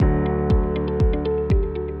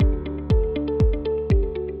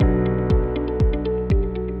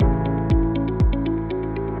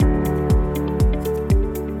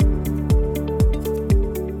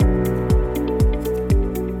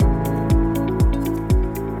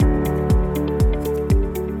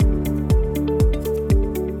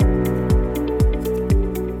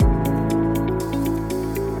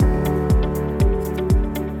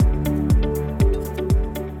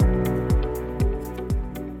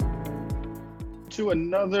to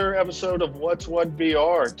another episode of What's What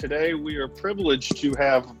BR. Today we are privileged to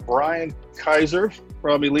have Brian Kaiser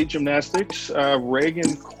from Elite Gymnastics,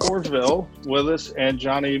 Reagan Corville with us, and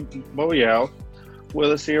Johnny Moyal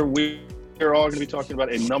with us here. We are all going to be talking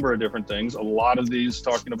about a number of different things. A lot of these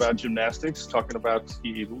talking about gymnastics, talking about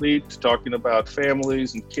elite, talking about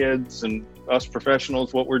families and kids and us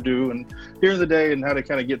professionals, what we're doing here in the day and how to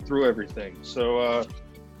kind of get through everything. So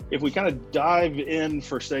if we kind of dive in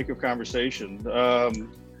for sake of conversation,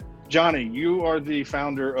 Johnny, you are the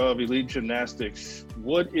founder of Elite Gymnastics.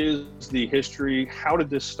 What is the history? How did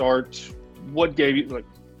this start? What gave you,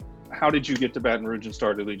 how did you get to Baton Rouge and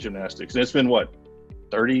start Elite Gymnastics? And it's been what,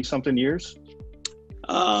 30 something years?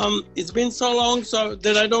 It's been so long so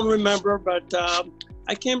that I don't remember, but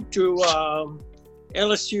I came to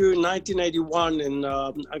LSU in 1981 and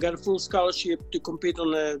I got a full scholarship to compete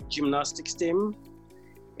on the gymnastics team.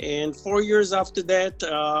 And 4 years after that,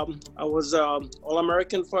 I was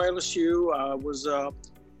All-American for LSU. I was a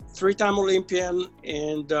three-time Olympian,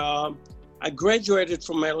 and I graduated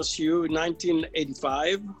from LSU in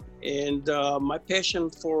 1985. And my passion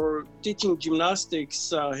for teaching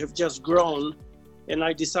gymnastics have just grown. And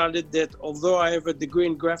I decided that although I have a degree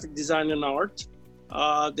in graphic design and art,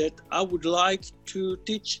 that I would like to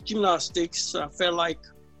teach gymnastics. I felt like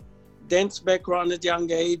dance background at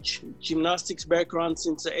young age, gymnastics background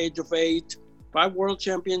since the age of 8, 5 world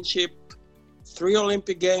championship, 3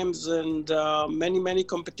 Olympic games, and many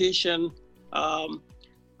competition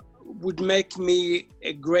would make me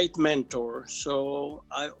a great mentor. So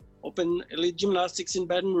I opened Elite Gymnastics in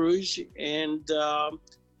Baton Rouge, and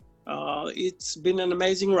it's been an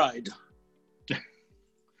amazing ride.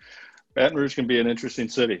 Baton Rouge can be an interesting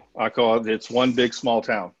city. I call it's one big small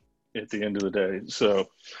town at the end of the day. So,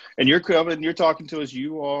 and you're talking to us,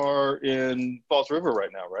 you are in Falls River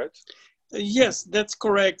right now, right? Yes, that's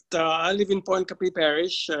correct. I live in Point Capri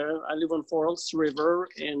Parish. I live on Falls River,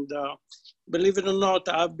 and believe it or not,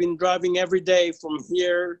 I've been driving every day from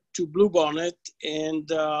here to Bluebonnet, and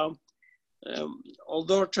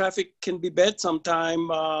although traffic can be bad sometime,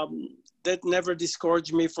 that never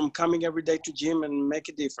discouraged me from coming every day to gym and make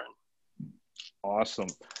a difference. Awesome.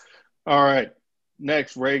 All right.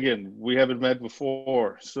 Next, Reagan, we haven't met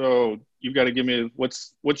before, so you've got to give me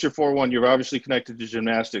what's your 4-1. You're obviously connected to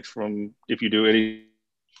gymnastics from, if you do any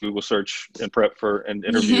Google search and prep for an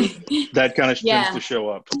interview, that kind of tends to show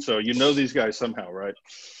up. So you know these guys somehow, right?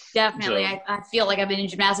 Definitely. So, I feel like I've been in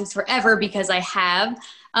gymnastics forever because I have.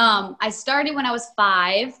 I started when I was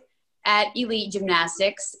 5 at Elite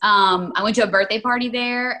Gymnastics. I went to a birthday party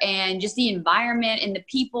there, and just the environment and the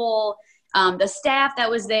people, the staff that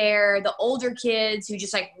was there, the older kids who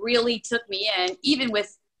just really took me in, even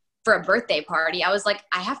for a birthday party, I was like,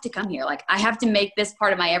 I have to come here. I have to make this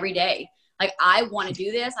part of my everyday. I want to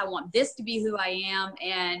do this. I want this to be who I am.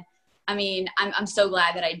 And I mean, I'm so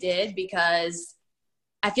glad that I did, because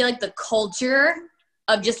I feel like the culture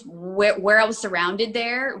of just where I was surrounded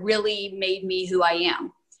there really made me who I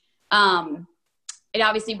am. It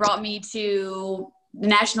obviously brought me to the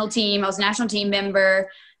national team. I was a national team member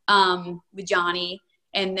with Johnny,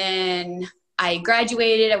 and then I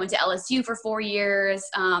graduated. I went to LSU for 4 years.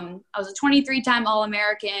 I was a 23-time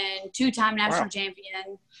All-American, 2-time national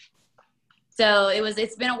champion. So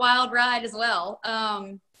it's been a wild ride as well.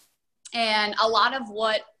 And a lot of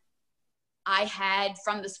what I had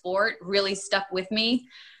from the sport really stuck with me.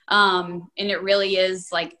 And it really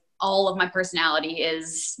is all of my personality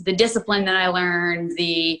is the discipline that I learned,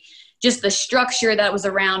 just the structure that was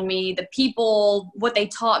around me, the people, what they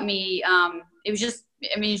taught me. It was just,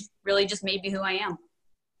 really just made me who I am.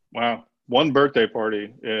 Wow. One birthday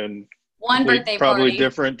party and probably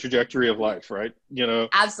different trajectory of life, right?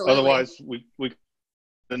 Absolutely. Otherwise we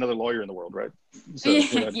another lawyer in the world, right? So,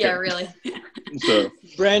 yeah, really. So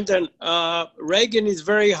Brandon, Reagan is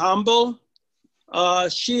very humble.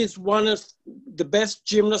 She is one of the best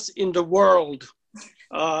gymnasts in the world.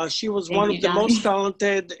 She was one of the most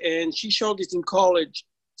talented, and she showed it in college.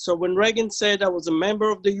 So when Reagan said I was a member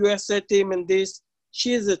of the USA team and this,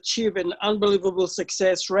 she has achieved an unbelievable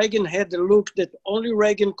success. Reagan had the look that only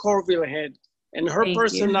Reagan Corville had, and her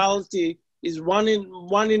personality is one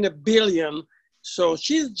in a billion. So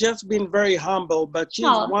she's just been very humble, but she's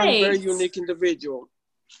very unique individual.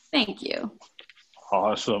 Thank you.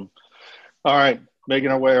 Awesome. All right, making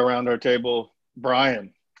our way around our table,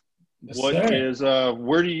 Brian. Yes,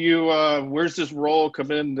 where's this role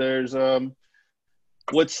come in? There's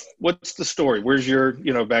what's the story? Where's your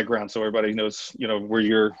background, so everybody knows where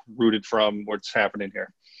you're rooted from, what's happening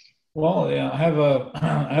here? Well, yeah, I have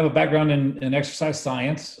a background in exercise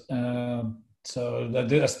science. So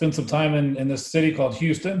I spent some time in this city called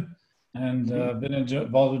Houston, and been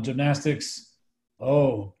involved with gymnastics.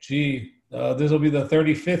 Oh, gee, this will be the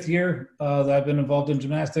 35th year that I've been involved in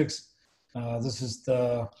gymnastics. This is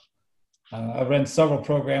I've run several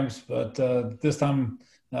programs, but this time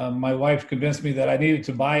my wife convinced me that I needed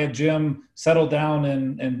to buy a gym, settle down,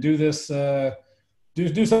 and do this,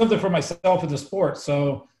 do something for myself in the sport.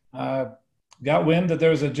 So got wind that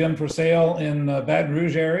there was a gym for sale in the Baton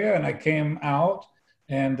Rouge area, and I came out.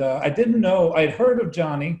 And I didn't know, I'd heard of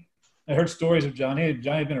Johnny. I heard stories of Johnny.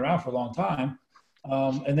 Johnny had been around for a long time.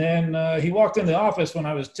 And then he walked in the office when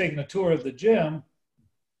I was taking a tour of the gym,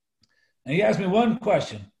 and he asked me one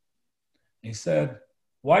question. He said,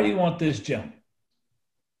 "Why do you want this gym?"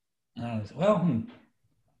 And I said, "Well,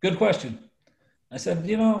 good question." I said,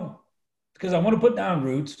 because I want to put down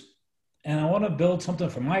roots, and I want to build something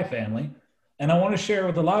for my family, and I want to share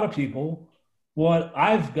with a lot of people what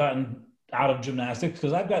I've gotten out of gymnastics,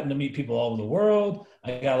 because I've gotten to meet people all over the world.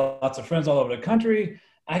 I got lots of friends all over the country.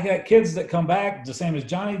 I got kids that come back the same as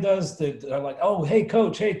Johnny does that are like, "Oh, hey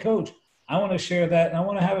coach. I want to share that, and I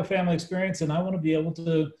want to have a family experience, and I want to be able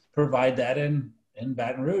to provide that in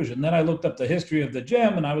Baton Rouge." And then I looked up the history of the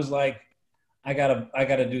gym, and I was like, I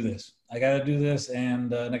gotta do this. I gotta do this,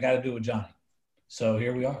 and I gotta do it with Johnny. So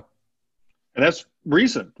here we are. And that's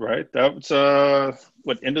recent, right? That was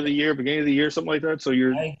end of the year, beginning of the year, something like that. So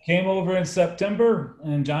I came over in September,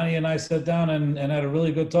 and Johnny and I sat down and had a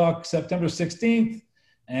really good talk September 16th,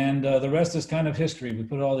 and the rest is kind of history. We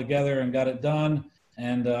put it all together and got it done,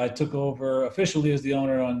 and I took over officially as the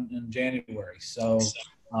owner in January. So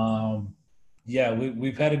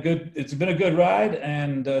we've had it's been a good ride,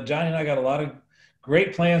 and Johnny and I got a lot of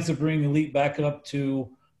great plans to bring Elite back up to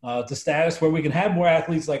status where we can have more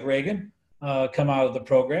athletes like Reagan come out of the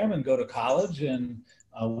program and go to college. And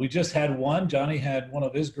we just had Johnny had one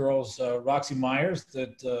of his girls, Roxy Myers,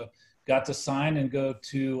 that got to sign and go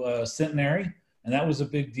to Centenary. And that was a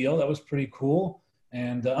big deal. That was pretty cool.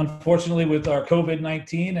 And unfortunately, with our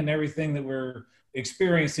COVID-19 and everything that we're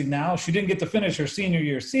experiencing now, she didn't get to finish her senior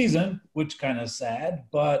year season, which kind of sad.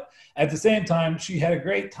 But at the same time, she had a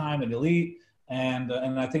great time at Elite. And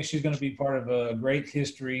I think she's going to be part of a great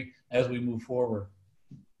history as we move forward.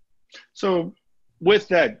 So with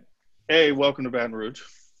that, welcome to Baton Rouge.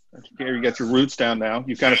 You got your roots down now.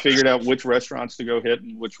 You kind of figured out which restaurants to go hit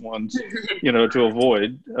and which ones, to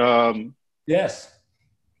avoid. Yes.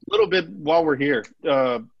 A little bit while we're here,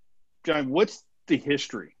 John, what's the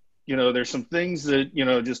history? There's some things that,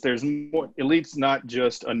 there's more. Elite's not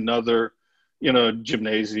just another,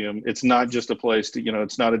 gymnasium. It's not just a place to,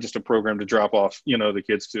 it's not just a program to drop off, the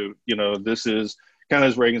kids to. This is kind of,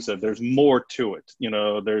 as Reagan said, there's more to it.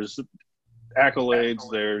 There's accolades,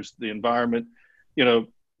 there's the environment.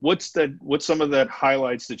 What's some of that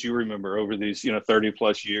highlights that you remember over these 30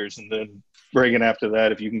 plus years? And then Reagan, after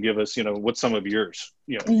that, if you can give us what's some of yours.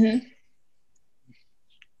 Mm-hmm.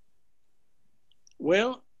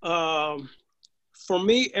 Well, for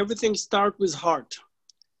me, everything starts with heart.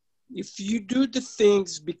 If you do the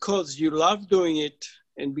things because you love doing it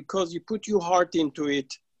and because you put your heart into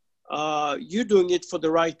it, you're doing it for the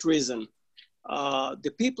right reason.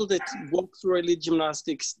 The people that walk through Elite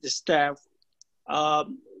Gymnastics, the staff,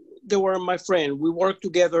 they were my friend. We worked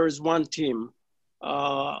together as one team.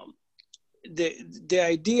 The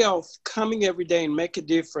idea of coming every day and make a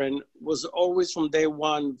difference was always from day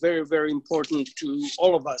one very, very important to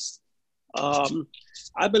all of us.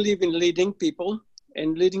 I believe in leading people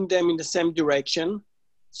and leading them in the same direction.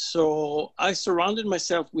 So I surrounded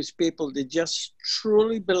myself with people that just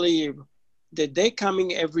truly believe that they're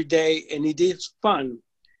coming every day and it is fun.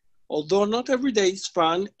 Although not every day is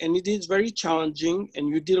fun and it is very challenging and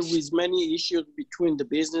you deal with many issues between the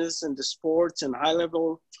business and the sports and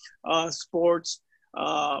high-level sports.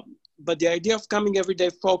 But the idea of coming every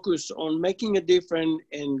day focused on making a difference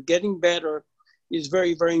and getting better is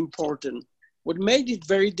very, very important. What made it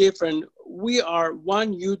very different, we are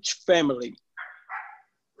one huge family.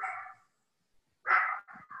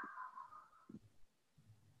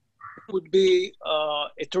 Would be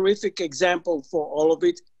a terrific example for all of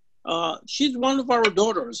it. She's one of our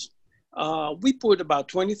daughters. We put about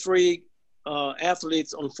 23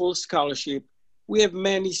 athletes on full scholarship. We have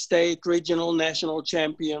many state, regional, national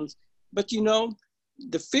champions. But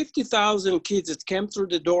the 50,000 kids that came through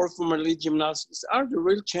the door from Elite Gymnastics are the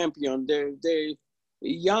real champion. They're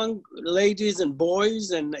young ladies and boys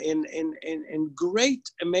and great,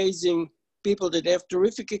 amazing people that have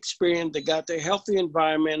terrific experience. They got a healthy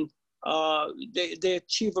environment. They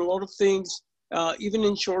achieve a lot of things, even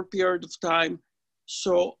in short period of time.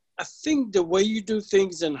 So I think the way you do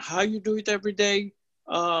things and how you do it every day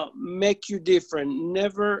make you different.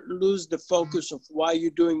 Never lose the focus of why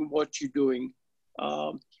you're doing what you're doing.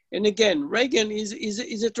 And again, Reagan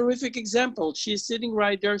is a terrific example. She's sitting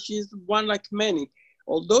right there. She's one like many.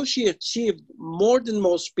 Although she achieved more than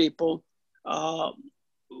most people,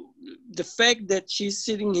 the fact that she's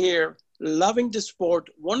sitting here, loving the sport,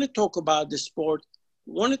 want to talk about the sport,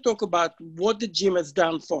 want to talk about what the gym has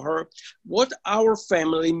done for her, what our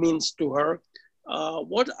family means to her,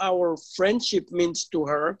 what our friendship means to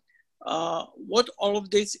her, what all of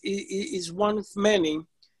this is one of many,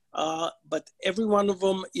 but every one of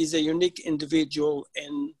them is a unique individual,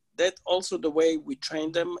 and that's also the way we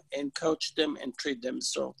train them and coach them and treat them.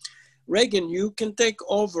 So Reagan, you can take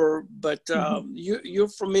over, but you're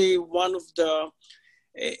for me one of the,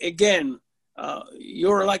 again,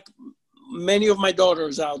 you're like many of my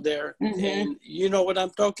daughters out there, and you know what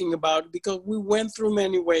I'm talking about, because we went through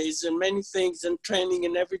many ways and many things and training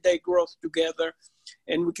and everyday growth together,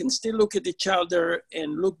 and we can still look at each other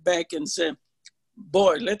and look back and say,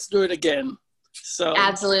 boy, let's do it again. So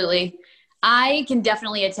absolutely. I can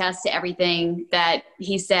definitely attest to everything that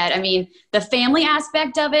he said. I mean, the family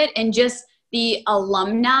aspect of it and just the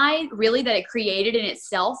alumni really that it created in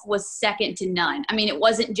itself was second to none. I mean, it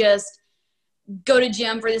wasn't just go to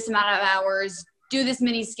gym for this amount of hours, do this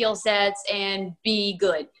many skill sets and be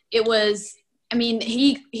good. It was, I mean,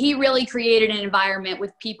 he really created an environment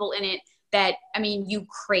with people in it that, I mean, you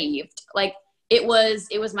craved. Like it was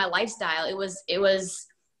my lifestyle. It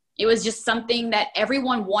was just something that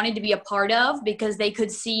everyone wanted to be a part of because they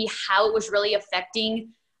could see how it was really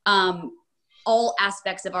affecting all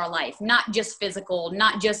aspects of our life, not just physical,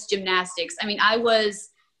 not just gymnastics. I mean, I was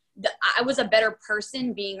a better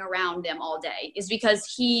person being around them all day, is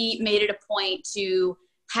because he made it a point to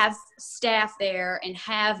have staff there and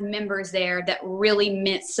have members there that really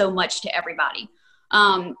meant so much to everybody.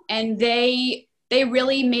 And they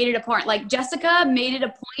really made it a point. Like Jessica made it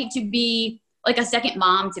a point to be like a second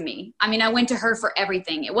mom to me. I mean, I went to her for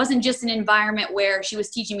everything. It wasn't just an environment where she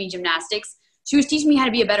was teaching me gymnastics. She was teaching me how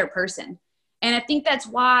to be a better person. And I think that's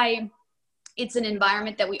why it's an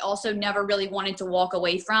environment that we also never really wanted to walk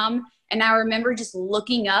away from. And I remember just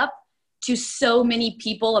looking up to so many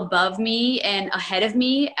people above me and ahead of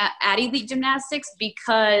me at Elite Gymnastics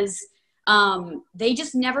because they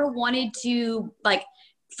just never wanted to like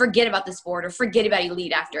forget about the sport or forget about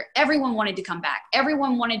Elite after. Everyone wanted to come back.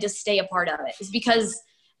 Everyone wanted to stay a part of it. It's because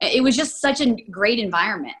it was just such a great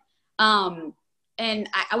environment. And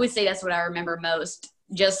I would say that's what I remember most,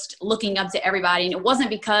 just looking up to everybody. And it wasn't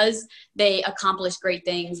because they accomplished great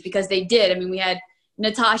things, because they did. I mean, we had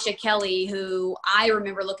Natasha Kelly, who I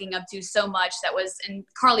remember looking up to so much, and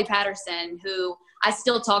Carly Patterson, who I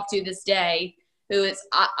still talk to this day, who is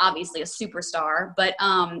obviously a superstar, but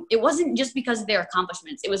it wasn't just because of their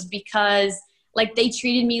accomplishments. It was because like they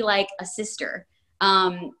treated me like a sister.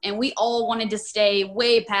 And we all wanted to stay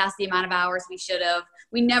way past the amount of hours we should have.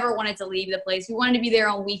 We never wanted to leave the place. We wanted to be there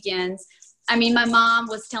on weekends. I mean, my mom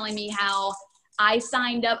was telling me how I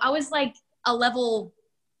signed up. I was like a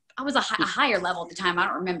higher level at the time. I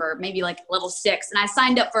don't remember, maybe like level 6. And I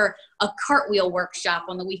signed up for a cartwheel workshop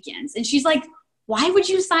on the weekends. And she's like, why would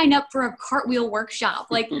you sign up for a cartwheel workshop?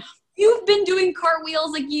 Like you've been doing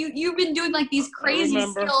cartwheels, like you've been doing like these crazy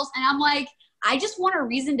skills. And I'm like, I just want a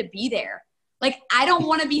reason to be there. Like, I don't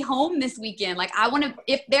want to be home this weekend. Like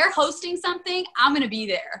if they're hosting something, I'm going to be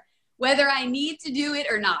there, whether I need to do it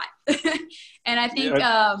or not. And I think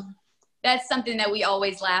that's something that we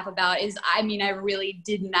always laugh about is, I mean, I really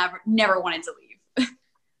never wanted to leave.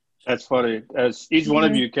 That's funny. As each one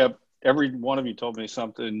of you every one of you told me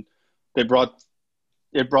something. It brought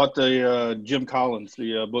the Jim Collins,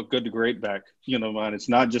 the book Good to Great back, mine. It's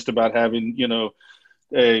not just about having,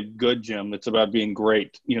 a good gym. It's about being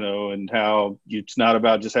great, and how it's not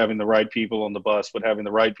about just having the right people on the bus, but having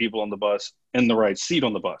the right people on the bus and the right seat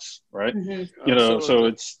on the bus. Right.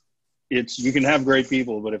 So it's, you can have great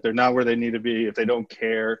people, but if they're not where they need to be, if they don't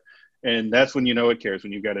care, and that's when it cares,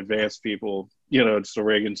 when you've got advanced people, so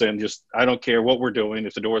Reagan saying, just, I don't care what we're doing.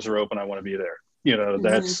 If the doors are open, I want to be there.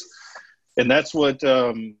 That's what,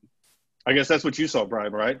 I guess that's what you saw,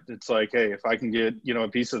 Brian, right? It's like, hey, if I can get, a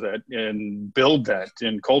piece of that and build that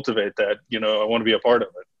and cultivate that, I want to be a part of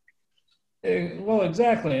it. Well,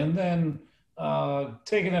 exactly. And then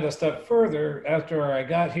taking it a step further, after I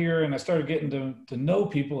got here and I started getting to know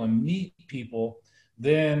people and meet people,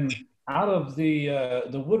 then out of the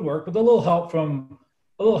woodwork, with a little help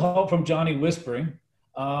from Johnny whispering,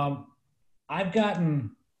 I've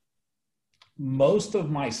gotten most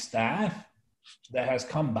of my staff that has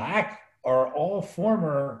come back are all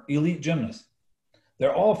former Elite gymnasts.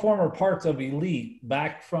 They're all former parts of Elite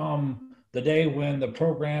back from the day when the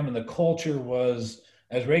program and the culture was,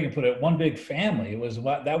 as Reagan put it, one big family. It was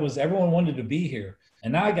everyone wanted to be here.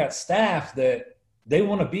 And now I got staff that they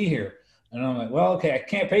want to be here. And I'm like, well, okay, I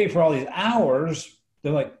can't pay you for all these hours.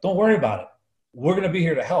 They're like, don't worry about it. We're going to be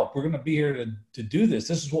here to help. We're going to be here to do this.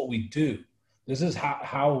 This is what we do. This is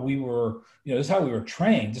how we were, this is how we were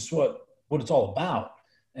trained. This is what it's all about.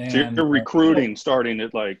 And so you're recruiting starting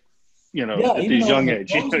at at these young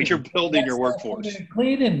age. You're building your workforce. They're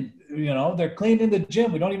cleaning, they're cleaning the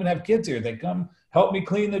gym. We don't even have kids here. They come help me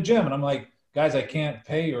clean the gym. And I'm like, guys, I can't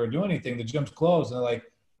pay or do anything. The gym's closed. And they're like,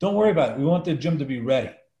 don't worry about it. We want the gym to be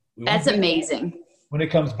ready. That's amazing. When it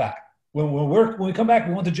comes back. When we come back,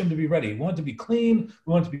 we want the gym to be ready. We want it to be clean.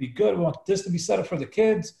 We want it to be good. We want this to be set up for the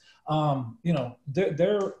kids.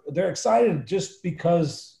 They're excited just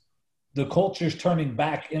because the culture's turning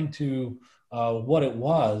back into what it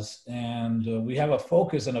was, and we have a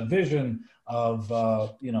focus and a vision of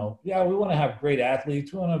we want to have great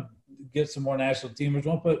athletes. We want to get some more national teamers. We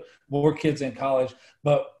want to put more kids in college,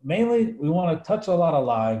 but mainly we want to touch a lot of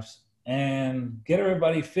lives and get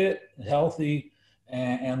everybody fit, healthy,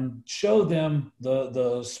 and show them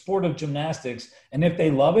the sport of gymnastics. And if they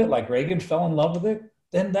love it, like Reagan fell in love with it,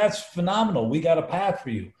 then that's phenomenal. We got a path for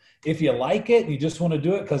you. If you like it and you just want to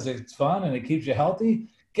do it because it's fun and it keeps you healthy,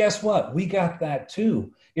 guess what? We got that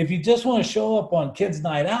too. If you just want to show up on Kids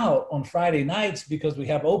Night Out on Friday nights because we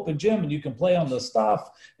have open gym and you can play on the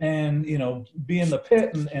stuff and, be in the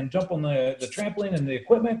pit and jump on the trampoline and the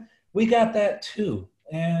equipment, we got that too.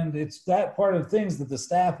 And it's that part of things that the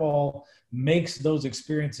staff all makes those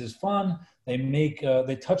experiences fun.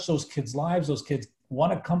 They touch those kids' lives. Those kids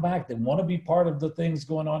want to come back. They want to be part of the things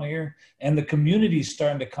going on here. And the community's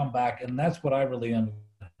starting to come back. And that's what I really am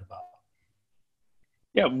about.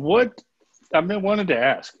 Yeah. Wanted to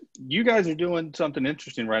ask, you guys are doing something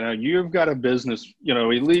interesting right now. You've got a business,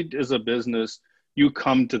 Elite is a business. You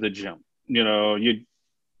come to the gym,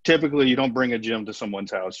 typically you don't bring a gym to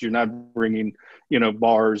someone's house. You're not bringing,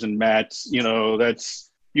 bars and mats,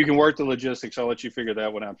 you can work the logistics. I'll let you figure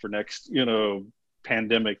that one out for next,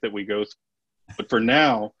 pandemic that we go through. But for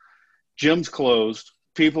now, gym's closed.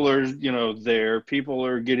 People are, there. People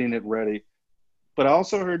are getting it ready. But I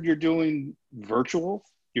also heard you're doing virtual.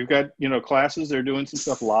 You've got, classes. They're doing some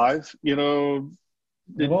stuff live, the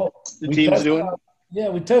team's doing. Yeah,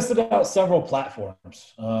 we tested out several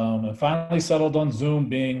platforms and finally settled on Zoom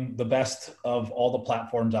being the best of all the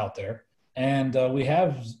platforms out there. And we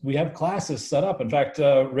have classes set up. In fact,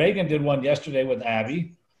 Reagan did one yesterday with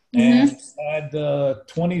Abby and had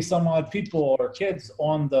 20 some odd people or kids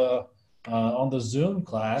on the Zoom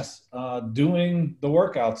class doing the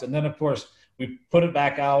workouts. And then, of course, we put it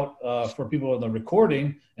back out for people in the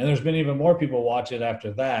recording, and there's been even more people watch it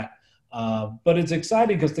after that. But it's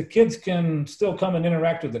exciting because the kids can still come and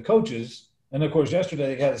interact with the coaches. And of course,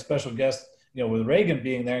 yesterday they had a special guest, with Reagan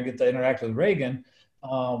being there and get to interact with Reagan.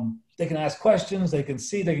 They can ask questions, they can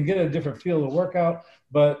get a different feel of the workout,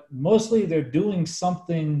 but mostly they're doing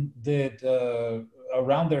something that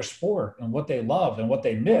around their sport and what they love and what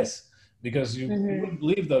they miss. Because you wouldn't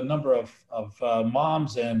believe the number of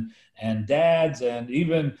moms and dads and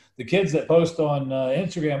even the kids that post on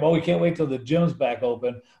Instagram, we can't wait till the gym's back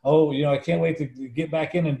open. I can't wait to get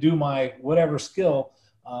back in and do my whatever skill.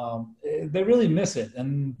 They really miss it.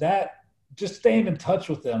 And that just staying in touch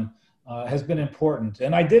with them has been important.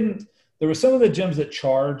 And there were some of the gyms that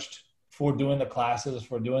charged for doing the classes,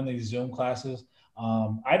 for doing these Zoom classes.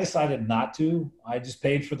 I decided not to. I just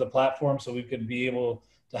paid for the platform so we could be able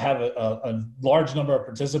to have a large number of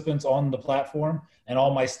participants on the platform, and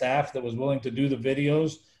all my staff that was willing to do the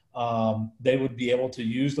videos, they would be able to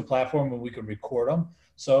use the platform and we could record them.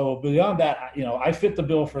 So beyond that, I fit the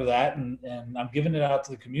bill for that, and I'm giving it out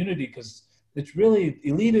to the community because it's really,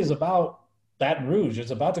 Elite is about Baton Rouge.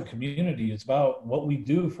 It's about the community. It's about what we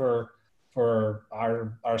do for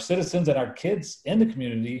our citizens and our kids in the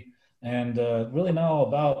community, and really not all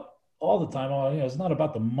about all the time. It's not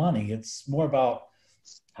about the money. It's more about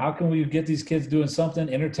how can we get these kids doing something,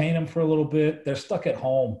 entertain them for a little bit. They're stuck at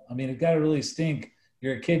home. It got to really stink.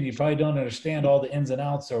 You're a kid and you probably don't understand all the ins and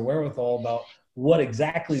outs or wherewithal about what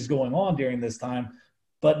exactly is going on during this time.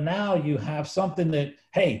 But now you have something that,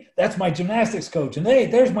 hey, that's my gymnastics coach. And hey,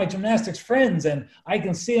 there's my gymnastics friends. And I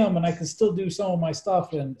can see them and I can still do some of my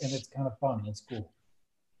stuff. And it's kind of fun. It's cool.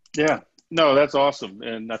 Yeah, no, that's awesome.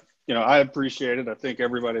 And, I appreciate it. I think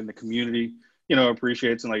everybody in the community,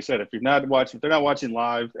 appreciates. And like I said, if they're not watching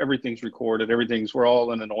live, everything's recorded. We're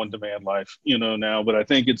all in an on-demand life, now. But I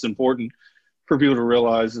think it's important for people to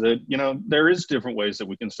realize that, there is different ways that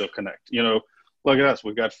we can still connect. Look at us.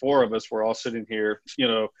 We've got 4 of us. We're all sitting here.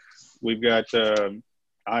 We've got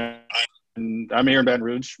I'm here in Baton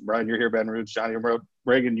Rouge. Brian, you're here in Baton Rouge. Johnny,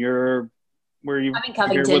 Reagan, where are you? I'm in Here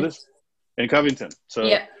Covington. with us? In Covington. So,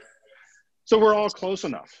 Yep. so we're all close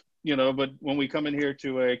enough, but when we come in here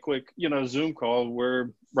to a quick, Zoom call, we're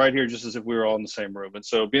right here just as if we were all in the same room. And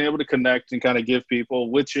so being able to connect and kind of give people,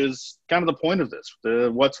 which is kind of the point of this,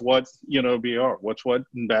 what's what, BR, what's what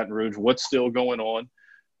in Baton Rouge, what's still going on.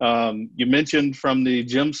 You mentioned from the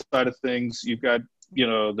gym side of things, you've got,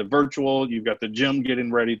 the virtual, you've got the gym getting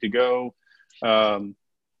ready to go.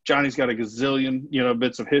 Johnny's got a gazillion,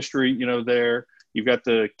 bits of history, there. You've got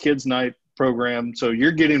the kids' night program. So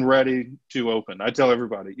you're getting ready to open. I tell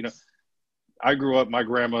everybody, I grew up, my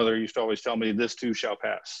grandmother used to always tell me, this too shall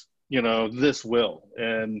pass, this will.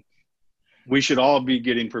 And we should all be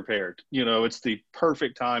getting prepared. It's the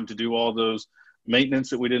perfect time to do all those maintenance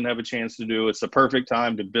that we didn't have a chance to do. It's the perfect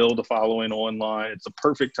time to build a following online. It's the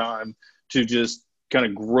perfect time to just kind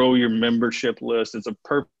of grow your membership list. It's a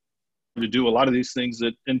perfect to do a lot of these things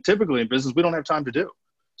that, and typically in business, we don't have time to do.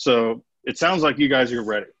 So it sounds like you guys are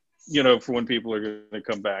ready, for when people are going to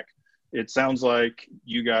come back. It sounds like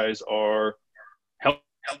you guys are helping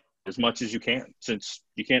as much as you can, since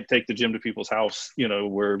you can't take the gym to people's house,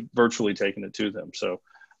 we're virtually taking it to them. So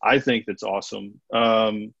I think that's awesome.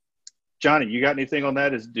 Johnny, you got anything on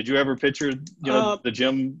that? Did you ever picture, the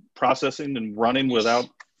gym processing and running without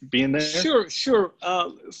being there? Sure.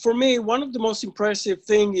 For me, one of the most impressive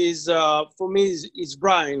thing is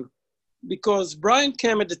Brian, because Brian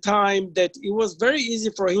came at a time that it was very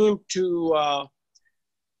easy for him to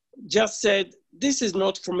just said, this is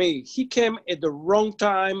not for me. He came at the wrong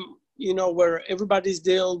time, where everybody's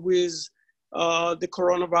dealing with the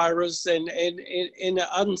coronavirus and an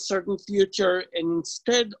uncertain future. And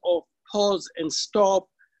instead of pause and stop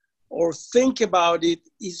or think about it,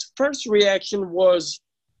 his first reaction was,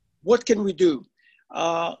 what can we do?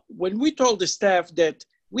 When we told the staff that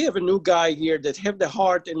we have a new guy here that have the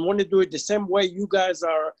heart and want to do it the same way you guys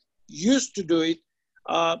are used to do it,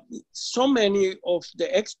 so many of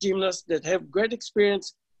the ex-gymnasts that have great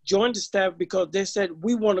experience joined the staff because they said,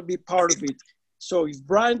 we want to be part of it. So if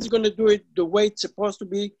Brian's going to do it the way it's supposed to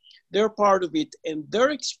be, they're part of it. And their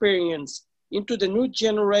experience into the new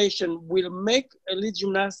generation will make elite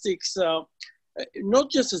gymnastics not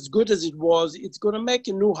just as good as it was, it's going to make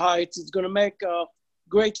a new heights, it's going to make a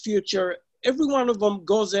great future. Every one of them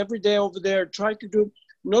goes every day over there, try to do,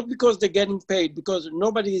 not because they're getting paid, because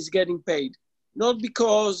nobody is getting paid. Not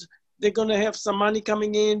because they're going to have some money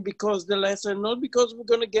coming in because the lesson, not because we're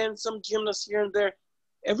going to gain some gymnasts here and there.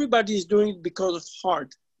 Everybody is doing it because of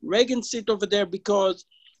heart. Reagan sit over there because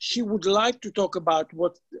she would like to talk about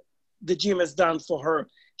what the gym has done for her.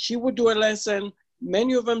 She would do a lesson,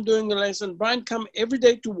 many of them doing a lesson. Brian come every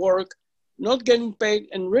day to work, not getting paid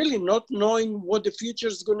and really not knowing what the future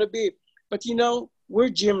is going to be. But we're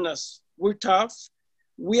gymnasts, we're tough.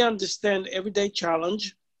 We understand everyday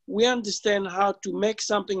challenge. We understand how to make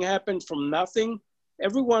something happen from nothing.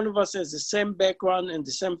 Every one of us has the same background and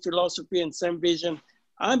the same philosophy and same vision.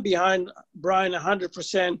 I'm behind Brian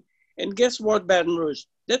 100%. And guess what, Baton Rouge?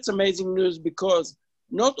 That's amazing news because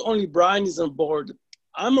not only Brian is on board,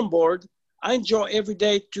 I'm on board. I enjoy every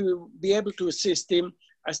day to be able to assist him.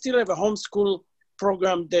 I still have a homeschool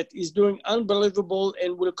program that is doing unbelievable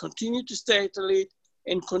and will continue to stay at elite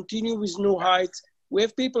and continue with new heights. We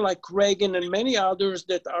have people like Reagan and many others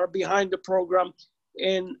that are behind the program.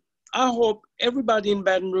 And I hope everybody in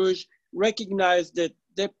Baton Rouge recognize that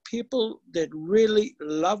they're people that really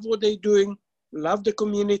love what they're doing, love the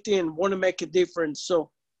community and want to make a difference.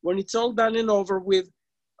 So when it's all done and over with,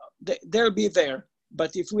 they'll be there.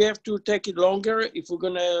 But if we have to take it longer, if we're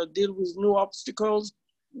going to deal with new obstacles,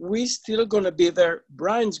 we're still going to be there.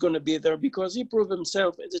 Brian's going to be there because he proved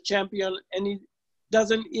himself as a champion and he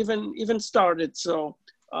doesn't even started. So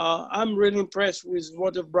I'm really impressed with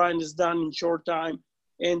what Brian has done in short time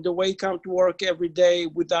and the way he come to work every day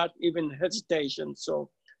without even hesitation. So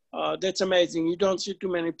that's amazing. You don't see too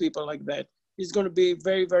many people like that. He's going to be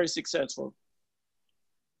very, very successful.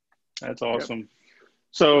 That's awesome. Yep.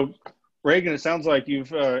 So Reagan, it sounds like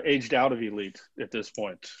you've aged out of elite at this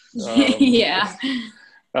point. Yeah.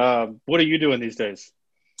 What are you doing these days?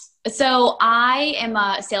 So I am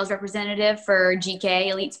a sales representative for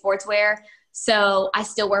GK Elite Sportswear. So I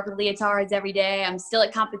still work with leotards every day. I'm still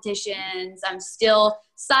at competitions. I'm still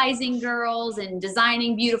sizing girls and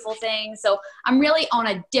designing beautiful things. So I'm really on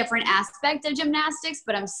a different aspect of gymnastics,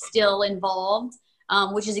 but I'm still involved,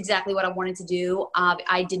 which is exactly what I wanted to do.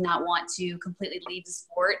 I did not want to completely leave the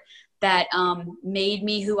sport that made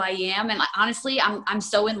me who I am. And honestly, I'm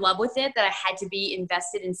so in love with it that I had to be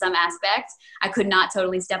invested in some aspect. I could not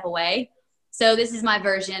totally step away. So this is my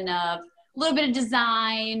version of little bit of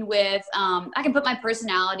design with, I can put my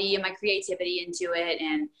personality and my creativity into it.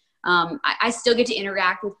 And I still get to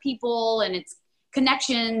interact with people, and it's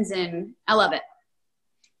connections, and I love it.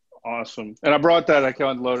 Awesome. And I brought that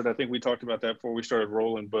account loaded. I think we talked about that before we started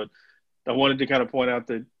rolling, but I wanted to kind of point out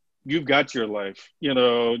that you've got your life,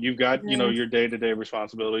 you've got, your day-to-day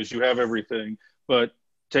responsibilities, you have everything, but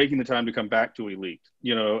taking the time to come back to Elite,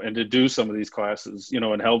 and to do some of these classes,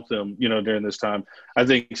 and help them, during this time, I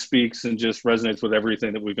think speaks and just resonates with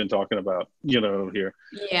everything that we've been talking about, here.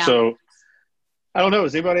 Yeah. So I don't know.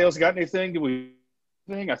 Has anybody else got anything?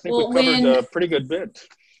 I think we covered a pretty good bit.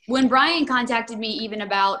 When Brian contacted me even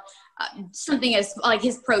about something as like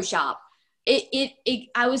his pro shop,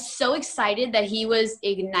 I was so excited that he was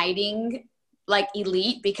igniting like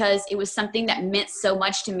Elite, because it was something that meant so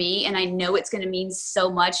much to me. And I know it's going to mean so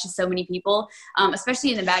much to so many people,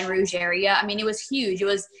 especially in the Baton Rouge area. I mean, it was huge. It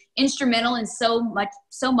was instrumental in so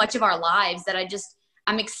much of our lives that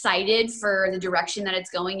I'm excited for the direction that it's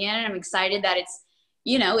going in. And I'm excited that it's,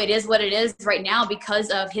 it is what it is right now because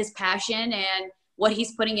of his passion and what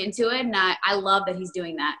he's putting into it. And I love that he's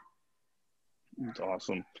doing that. That's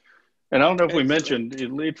awesome. And I don't know if we mentioned,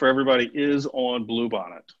 Elite for Everybody is on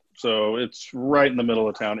Bluebonnet. So it's right in the middle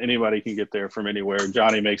of town. Anybody can get there from anywhere.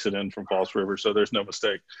 Johnny makes it in from Falls River, so there's no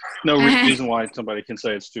mistake. No reason why somebody can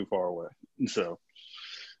say it's too far away. So,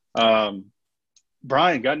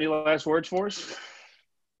 Brian, got any last words for us?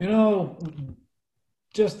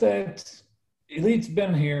 Just that Elite's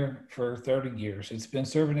been here for 30 years. It's been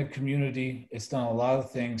serving the community. It's done a lot of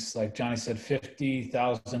things. Like Johnny said,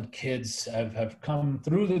 50,000 kids have come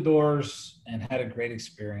through the doors and had a great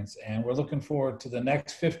experience. And we're looking forward to the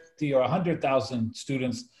next 50 or 100,000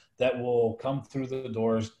 students that will come through the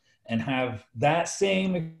doors and have that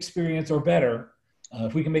same experience or better.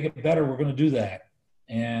 If we can make it better, we're going to do that.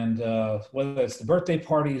 And whether it's the birthday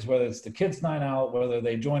parties, whether it's the kids' night out, whether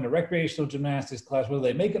they join a recreational gymnastics class, whether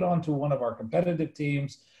they make it onto one of our competitive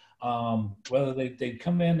teams, whether they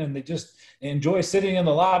come in and they just enjoy sitting in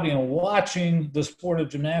the lobby and watching the sport of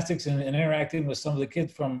gymnastics and interacting with some of the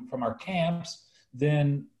kids from our camps,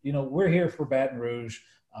 then, we're here for Baton Rouge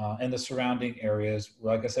and the surrounding areas.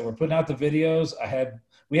 Like I said, we're putting out the videos.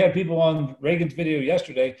 We had people on Reagan's video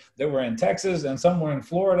yesterday that were in Texas, and some were in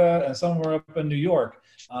Florida, and some were up in New York,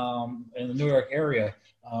 in the New York area,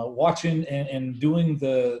 watching and doing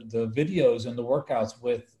the videos and the workouts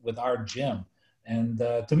with our gym. And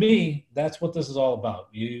to me, that's what this is all about.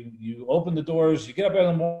 You open the doors, you get up in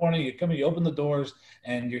the morning, you come in, you open the doors,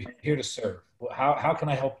 and you're here to serve. How can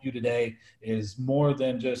I help you today is more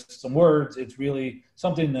than just some words. It's really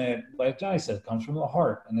something that, like Johnny said, comes from the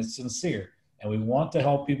heart, and it's sincere. And we want to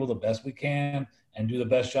help people the best we can and do the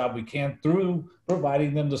best job we can through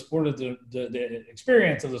providing them the sport of the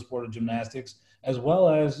experience of the sport of gymnastics, as well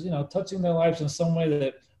as, touching their lives in some way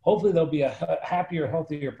that hopefully they'll be a happier,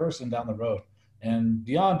 healthier person down the road. And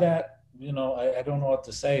beyond that, I don't know what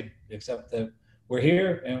to say except that we're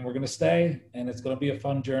here and we're going to stay, and it's going to be a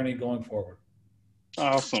fun journey going forward.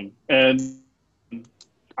 Awesome. And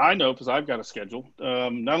I know, because I've got a schedule,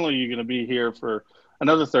 not only are you going to be here for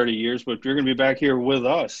another 30 years, but you're going to be back here with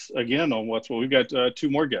us again on What's What. We've got 2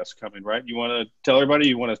 more guests coming, right? You want to tell everybody,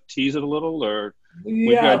 you want to tease it a little, or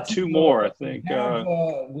we've got 2 more, I think.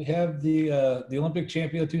 We have the Olympic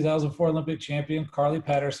champion, 2004 Olympic champion, Carly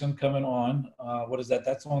Patterson, coming on. What is that?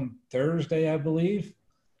 That's on Thursday, I believe.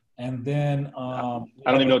 And then I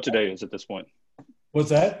don't even know what today is at this point. What's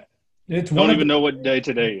that? I don't even know what day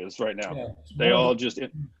today is right now. Yeah, they all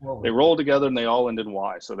they roll together and they all end in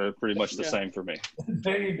Y, so they're pretty much the same for me.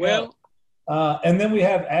 There you go. And then we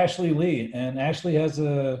have Ashley Lee, and Ashley has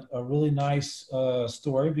a really nice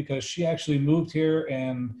story, because she actually moved here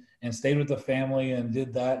and stayed with the family and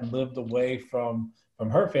did that and lived away from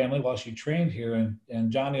her family while she trained here.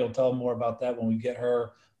 And Johnny will tell more about that when we get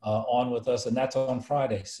her on with us, and that's on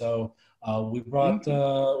Friday. So we brought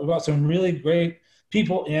some really great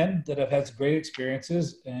people in that have had great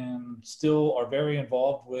experiences and still are very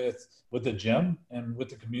involved with the gym and with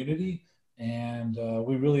the community. And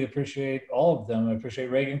we really appreciate all of them. I appreciate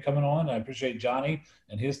Reagan coming on. I appreciate Johnny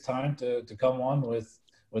and his time to come on with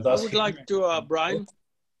us. I would like to,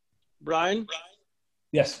 Brian?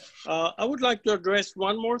 Yes. I would like to address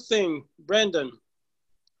one more thing. Brendan.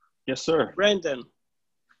 Yes, sir. Brendan,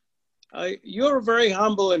 you're very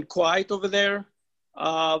humble and quiet over there.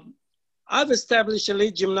 I've established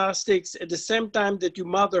Elite Gymnastics at the same time that your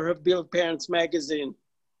mother have built Parents Magazine.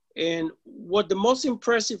 And what the most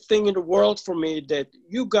impressive thing in the world for me, that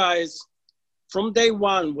you guys, from day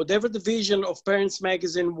one, whatever the vision of Parents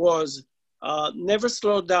Magazine was, never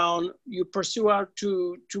slow down. You pursue out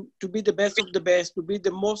to be the best of the best, to be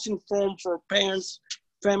the most informed for parents,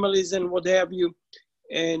 families, and what have you.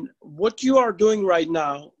 And what you are doing right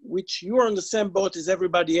now, which you are on the same boat as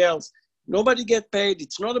everybody else, nobody get paid.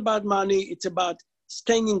 It's not about money. It's about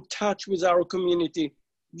staying in touch with our community.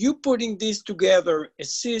 You putting this together,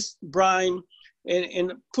 assist Brian,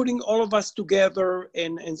 and putting all of us together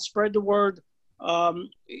and spread the word,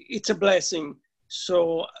 it's a blessing.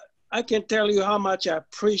 So I can tell you how much I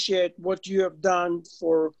appreciate what you have done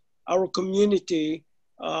for our community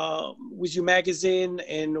with your magazine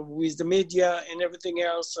and with the media and everything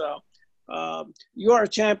else. You are a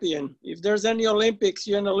champion. If there's any Olympics,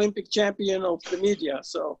 you're an Olympic champion of the media.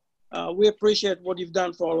 So we appreciate what you've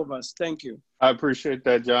done for all of us. Thank you. I appreciate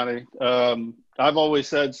that, Johnny. I've always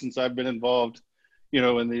said since I've been involved,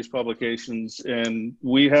 in these publications, and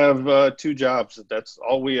we have 2 jobs. That's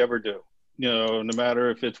all we ever do. No matter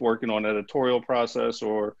if it's working on editorial process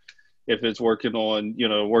or if it's working on,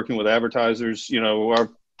 working with advertisers, our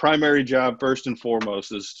primary job first and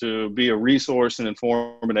foremost is to be a resource and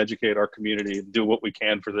inform and educate our community and do what we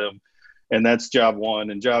can for them. And that's job 1.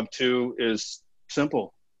 And job 2 is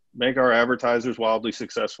simple: make our advertisers wildly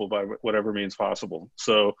successful by whatever means possible.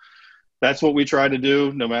 So that's what we try to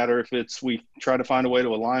do, no matter if we try to find a way to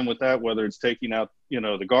align with that, whether it's taking out,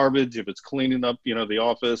 the garbage, if it's cleaning up, the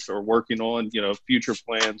office, or working on, future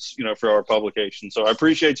plans, for our publication. So I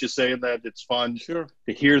appreciate you saying that. It's fun to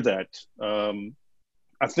hear that.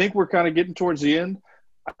 I think we're kind of getting towards the end.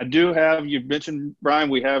 I do have, you mentioned, Brian,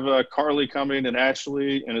 we have Carly coming and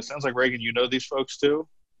Ashley, and it sounds like, Reagan, these folks too.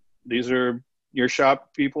 These are your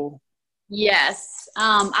shop people? Yes.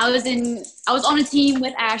 I was on a team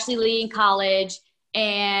with Ashley Lee in college.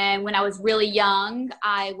 And when I was really young,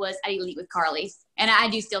 I was at Elite with Carly. And I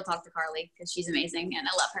do still talk to Carly because she's amazing and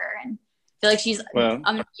I love her and feel like she's an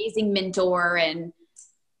amazing mentor. And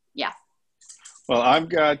yeah. Well, I've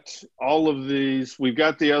got all of these. We've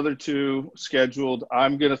got the other 2 scheduled.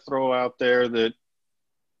 I'm going to throw out there that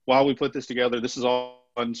while we put this together, this is all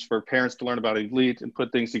for parents to learn about Elite and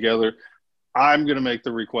put things together. I'm going to make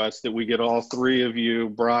the request that we get all 3 of you,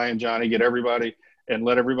 Brian, Johnny, get everybody, and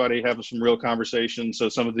let everybody have some real conversations. So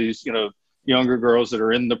some of these, younger girls that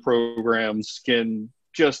are in the programs can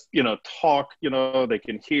just, talk, they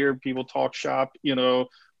can hear people talk shop,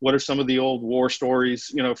 what are some of the old war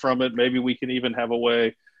stories, from it. Maybe we can even have a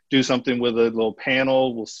way, do something with a little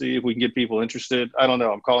panel. We'll see if we can get people interested. I don't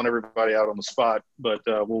know. I'm calling everybody out on the spot, but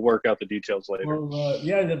we'll work out the details later.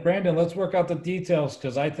 Well, Brandon, let's work out the details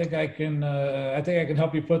because I think I can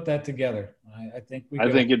help you put that together. I think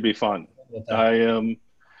it'd be fun.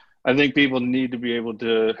 I think people need to be able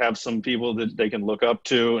to have some people that they can look up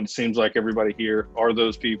to, and it seems like everybody here are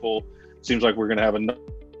those people. It seems like we're going to have a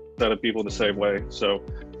set of people the same way. So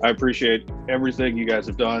I appreciate everything you guys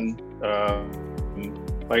have done.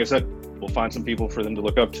 Like I said, we'll find some people for them to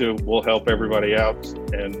look up to. We'll help everybody out.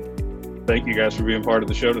 And thank you guys for being part of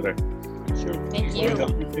the show today. Sure. Thank you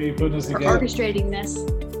for putting us for together. orchestrating this.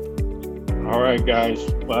 All right, guys.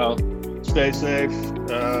 Well, stay safe.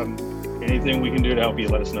 Anything we can do to help you,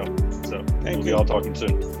 let us know. So we'll be all talking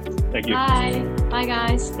soon. Thank you. Bye. Bye,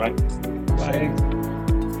 guys. Bye. Bye.